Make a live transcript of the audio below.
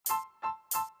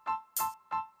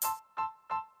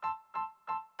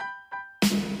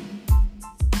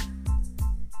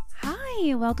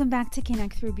Hey, welcome back to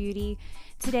Connect Through Beauty.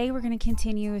 Today we're going to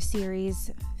continue a series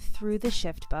through the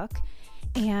Shift book,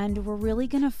 and we're really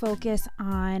going to focus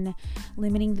on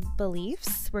limiting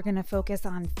beliefs. We're going to focus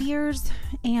on fears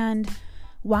and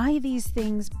why these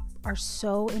things are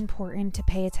so important to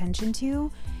pay attention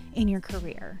to in your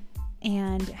career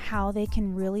and how they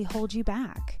can really hold you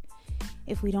back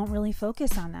if we don't really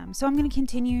focus on them. So I'm going to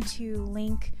continue to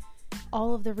link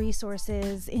all of the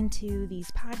resources into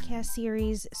these podcast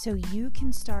series so you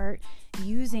can start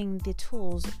using the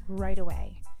tools right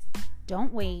away.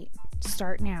 Don't wait,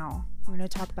 start now. We're going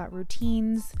to talk about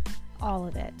routines, all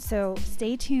of it. So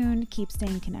stay tuned, keep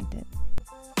staying connected.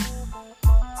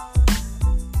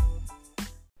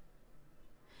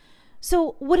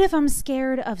 So what if I'm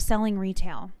scared of selling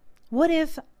retail? What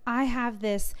if I have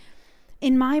this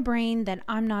in my brain that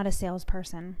I'm not a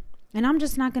salesperson and I'm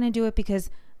just not going to do it because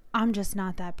I'm just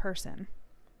not that person?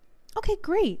 Okay,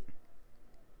 great.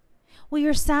 Well,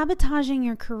 you're sabotaging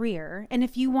your career, and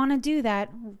if you want to do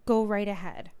that, go right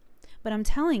ahead. But I'm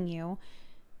telling you,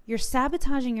 you're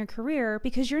sabotaging your career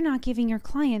because you're not giving your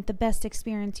client the best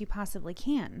experience you possibly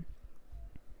can.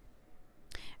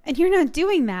 And you're not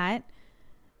doing that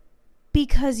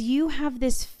because you have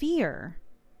this fear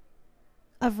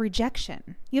of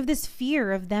rejection. You have this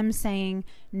fear of them saying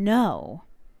no.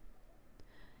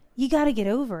 You got to get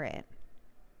over it.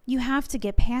 You have to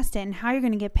get past it. And how you're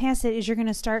going to get past it is you're going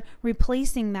to start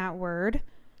replacing that word,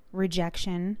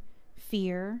 rejection,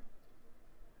 fear,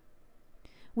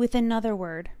 with another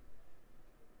word.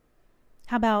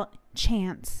 How about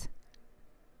chance?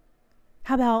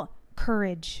 How about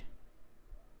courage?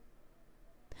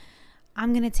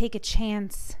 I'm going to take a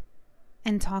chance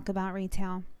and talk about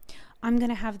retail. I'm going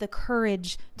to have the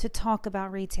courage to talk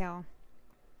about retail.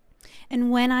 And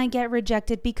when I get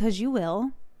rejected, because you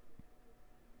will,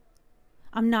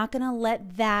 I'm not going to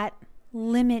let that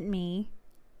limit me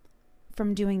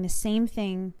from doing the same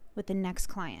thing with the next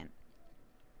client.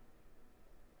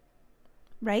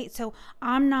 Right? So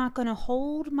I'm not going to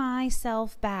hold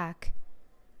myself back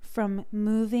from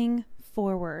moving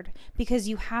forward, because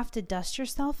you have to dust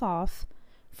yourself off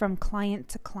from client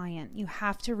to client. You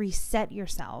have to reset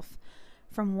yourself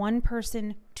from one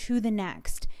person to the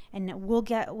next. And we'll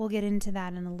get into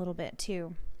that in a little bit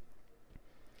too.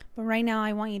 But right now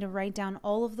I want you to write down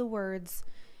all of the words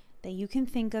that you can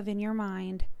think of in your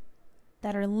mind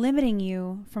that are limiting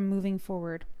you from moving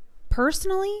forward,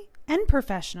 personally and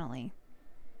professionally.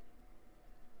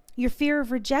 Your fear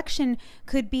of rejection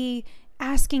could be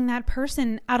asking that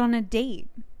person out on a date,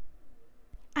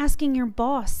 asking your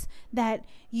boss that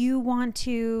you want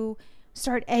to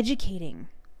start educating.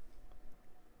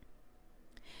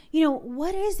 You know,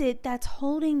 what is it that's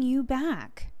holding you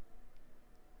back?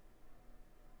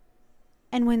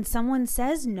 And when someone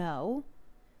says no,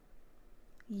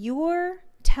 you're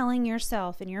telling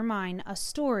yourself in your mind a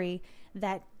story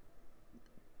that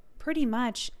pretty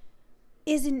much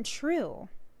isn't true,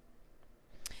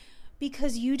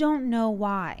 because you don't know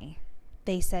why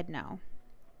they said no.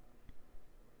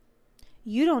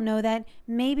 You don't know that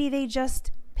maybe they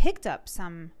just picked up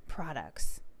some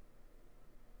products.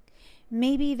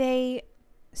 Maybe they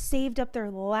saved up their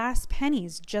last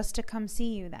pennies just to come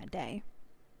see you that day.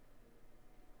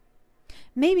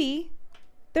 Maybe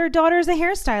their daughter's a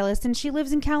hairstylist and she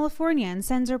lives in California and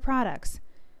sends her products.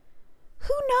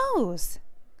 Who knows?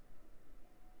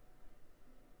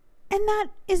 And that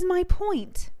is my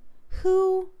point.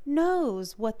 Who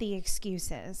knows what the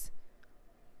excuse is?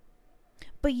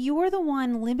 But you're the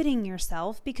one limiting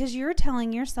yourself because you're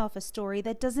telling yourself a story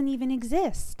that doesn't even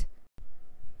exist.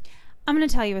 I'm going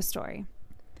to tell you a story.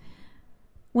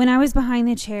 When I was behind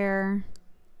the chair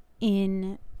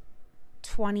in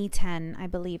 2010, I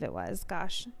believe it was,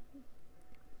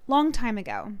 long time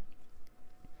ago,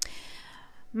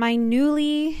 my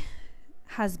newly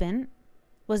husband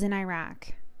was in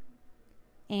Iraq.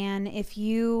 And if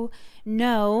you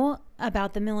know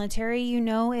about the military, you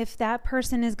know if that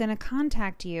person is going to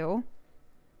contact you,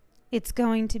 it's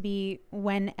going to be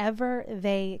whenever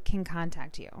they can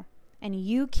contact you. And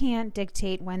you can't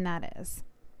dictate when that is.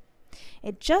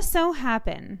 It just so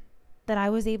happened that I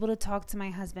was able to talk to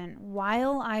my husband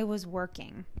while I was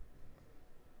working.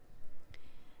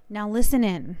 Now listen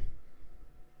in.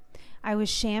 I was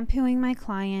shampooing my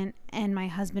client and my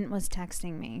husband was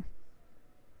texting me,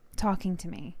 talking to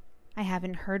me. I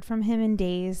haven't heard from him in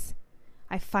days.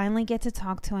 I finally get to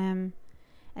talk to him,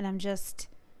 and I'm just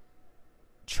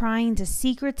trying to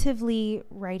secretively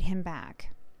write him back.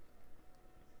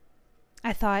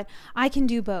 I thought, I can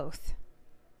do both,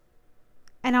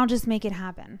 and I'll just make it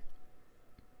happen.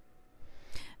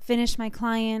 Finish my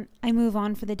client, I move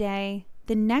on for the day.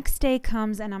 The next day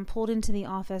comes and I'm pulled into the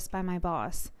office by my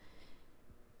boss.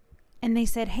 And they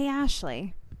said, "Hey,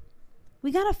 Ashley,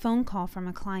 we got a phone call from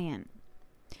a client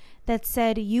that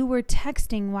said you were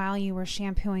texting while you were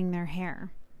shampooing their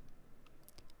hair,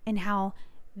 and how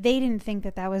they didn't think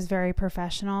that that was very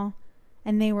professional,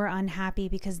 and they were unhappy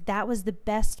because that was the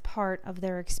best part of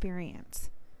their experience.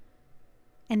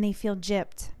 And they feel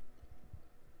gypped."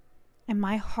 And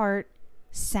my heart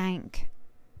sank,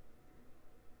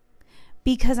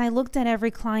 because I looked at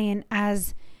every client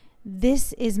as,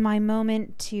 this is my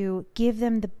moment to give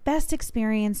them the best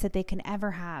experience that they can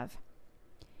ever have.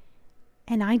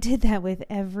 And I did that with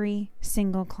every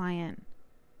single client.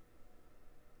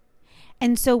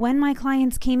 And so when my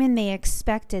clients came in, they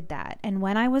expected that. And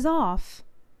when I was off,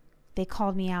 they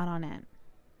called me out on it.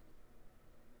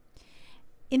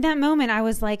 In that moment, I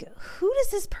was like, who does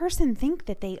this person think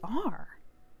that they are?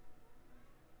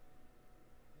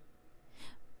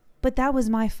 But that was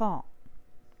my fault.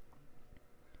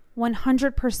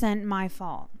 100% my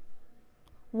fault.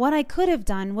 What I could have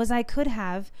done was I could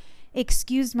have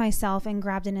excused myself and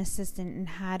grabbed an assistant and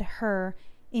had her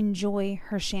enjoy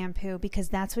her shampoo, because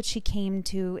that's what she came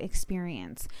to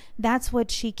experience. That's what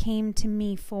she came to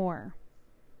me for.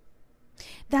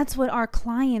 That's what our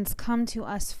clients come to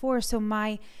us for. So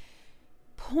my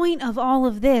point of all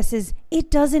of this is,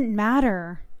 it doesn't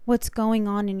matter what's going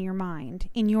on in your mind,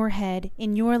 in your head,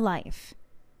 in your life.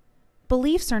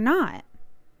 Beliefs or not.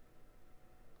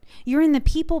 You're in the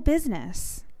people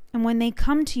business. And when they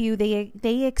come to you,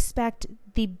 they expect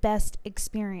the best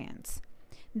experience.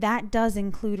 That does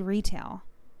include retail.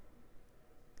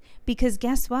 Because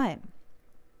guess what?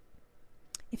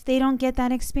 If they don't get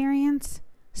that experience,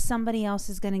 somebody else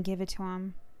is going to give it to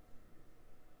them.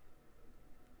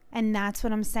 And that's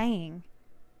what I'm saying.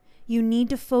 You need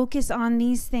to focus on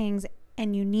these things,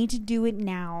 and you need to do it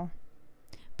now,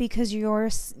 because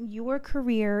your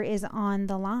career is on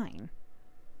the line.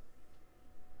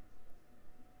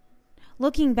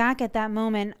 Looking back at that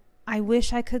moment, I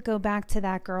wish I could go back to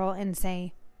that girl and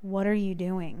say, "What are you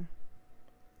doing?"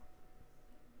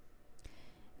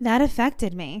 That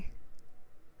affected me.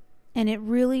 And it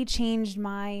really changed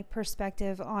my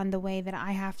perspective on the way that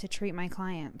I have to treat my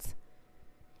clients.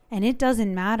 And it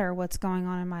doesn't matter what's going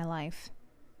on in my life.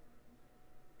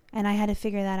 And I had to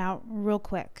figure that out real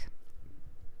quick.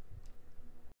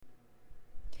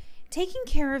 Taking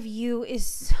care of you is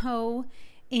so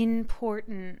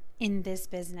important in this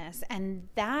business. And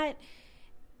that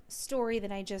story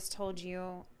that I just told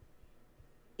you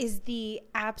is the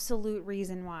absolute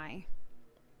reason why.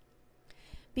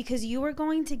 Because you are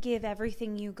going to give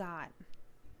everything you got.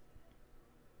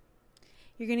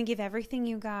 You're going to give everything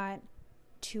you got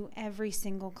to every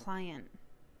single client.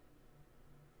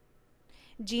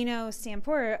 Gino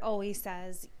Stampor always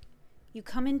says, you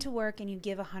come into work and you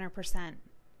give 100%,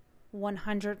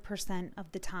 100%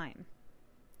 of the time.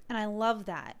 And I love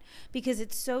that, because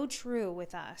it's so true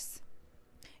with us.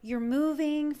 You're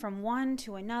moving from one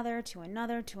to another, to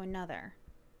another, to another.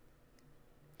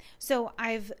 So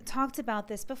I've talked about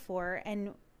this before,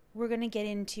 and we're going to get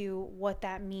into what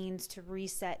that means to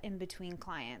reset in between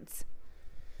clients.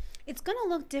 It's going to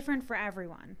look different for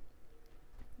everyone.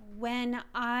 When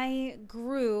I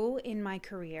grew in my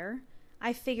career,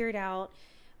 I figured out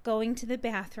going to the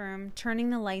bathroom,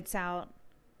 turning the lights out,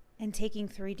 and taking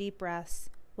 3 deep breaths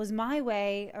was my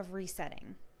way of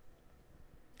resetting.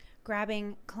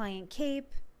 Grabbing client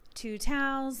cape, 2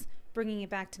 towels, bringing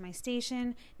it back to my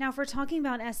station. Now, if we're talking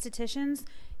about estheticians,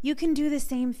 you can do the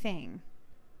same thing.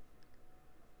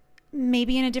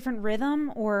 Maybe in a different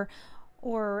rhythm, or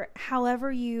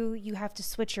however you have to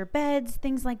switch your beds,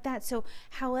 things like that. So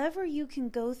however you can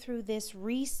go through this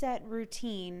reset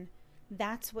routine,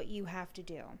 that's what you have to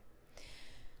do.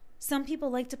 Some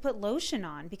people like to put lotion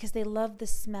on because they love the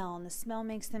smell, and the smell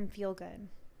makes them feel good.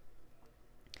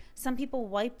 Some people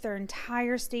wipe their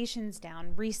entire stations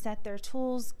down, reset their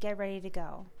tools, get ready to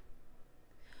go.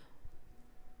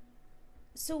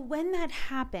 So when that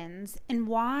happens, and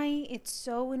why it's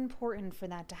so important for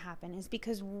that to happen, is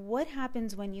because what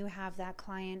happens when you have that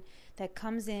client that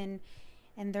comes in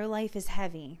and their life is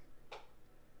heavy?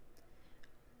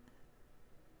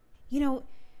 You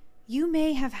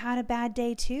may have had a bad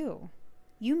day too.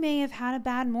 You may have had a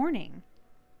bad morning.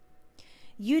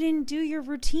 You didn't do your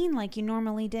routine like you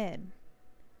normally did.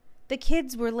 The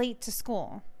kids were late to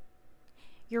school.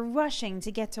 You're rushing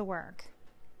to get to work.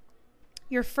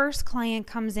 Your first client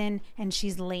comes in and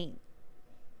she's late.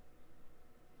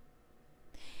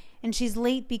 And she's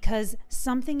late because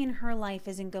something in her life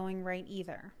isn't going right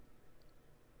either.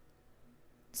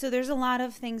 So there's a lot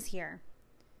of things here.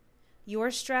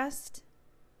 You're stressed.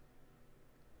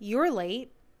 You're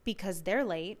late because they're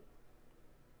late.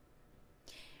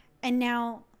 And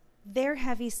now their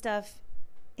heavy stuff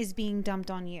is being dumped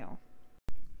on you.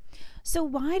 So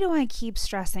why do I keep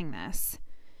stressing this?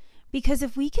 Because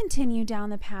if we continue down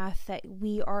the path that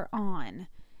we are on,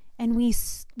 and we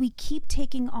keep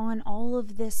taking on all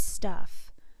of this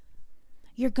stuff,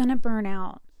 you're going to burn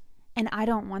out. And I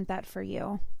don't want that for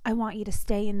you. I want you to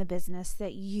stay in the business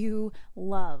that you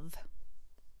love.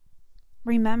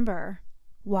 Remember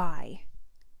why.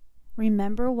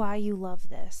 Remember why you love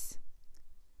this.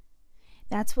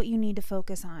 That's what you need to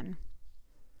focus on.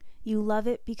 You love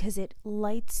it because it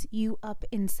lights you up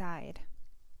inside.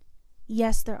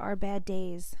 Yes, there are bad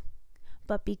days,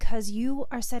 but because you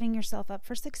are setting yourself up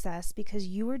for success, because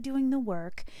you are doing the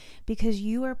work, because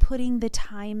you are putting the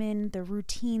time in, the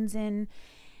routines in,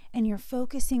 and you're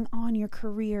focusing on your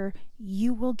career,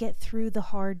 you will get through the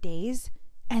hard days,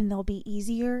 and they'll be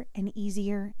easier and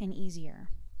easier and easier.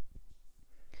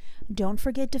 Don't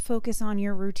forget to focus on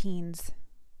your routines.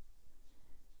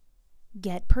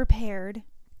 Get prepared,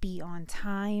 be on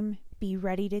time, be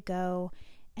ready to go,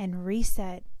 and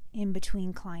reset in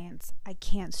between clients. I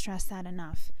can't stress that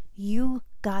enough. You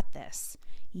got this.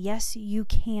 Yes, you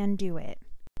can do it.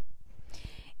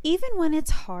 Even when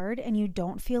it's hard and you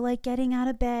don't feel like getting out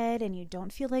of bed and you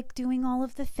don't feel like doing all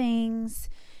of the things,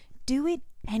 do it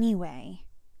anyway.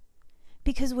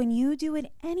 Because when you do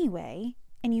it anyway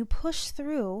and you push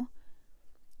through,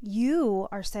 you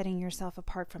are setting yourself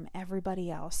apart from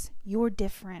everybody else. You're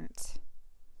different.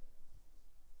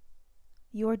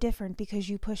 You're different because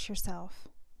you push yourself.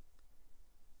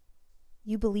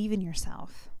 You believe in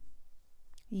yourself.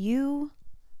 You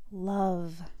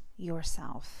love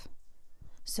yourself.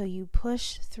 So you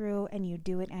push through and you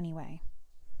do it anyway.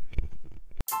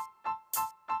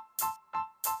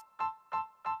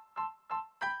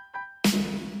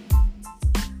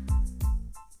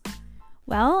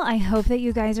 Well, I hope that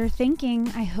you guys are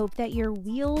thinking. I hope that your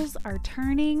wheels are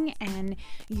turning and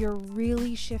you're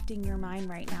really shifting your mind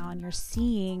right now and you're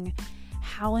seeing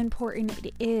how important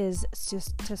it is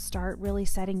just to start really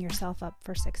setting yourself up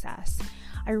for success.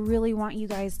 I really want you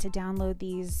guys to download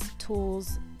these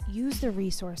tools, use the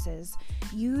resources,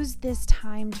 use this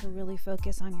time to really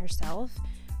focus on yourself,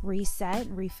 reset,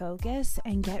 refocus,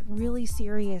 and get really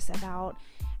serious about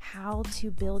how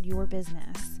to build your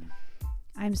business.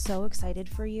 I'm so excited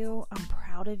for you. I'm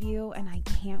proud of you, and I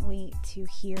can't wait to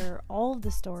hear all of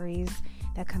the stories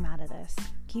that come out of this.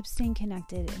 Keep staying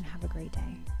connected and have a great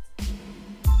day.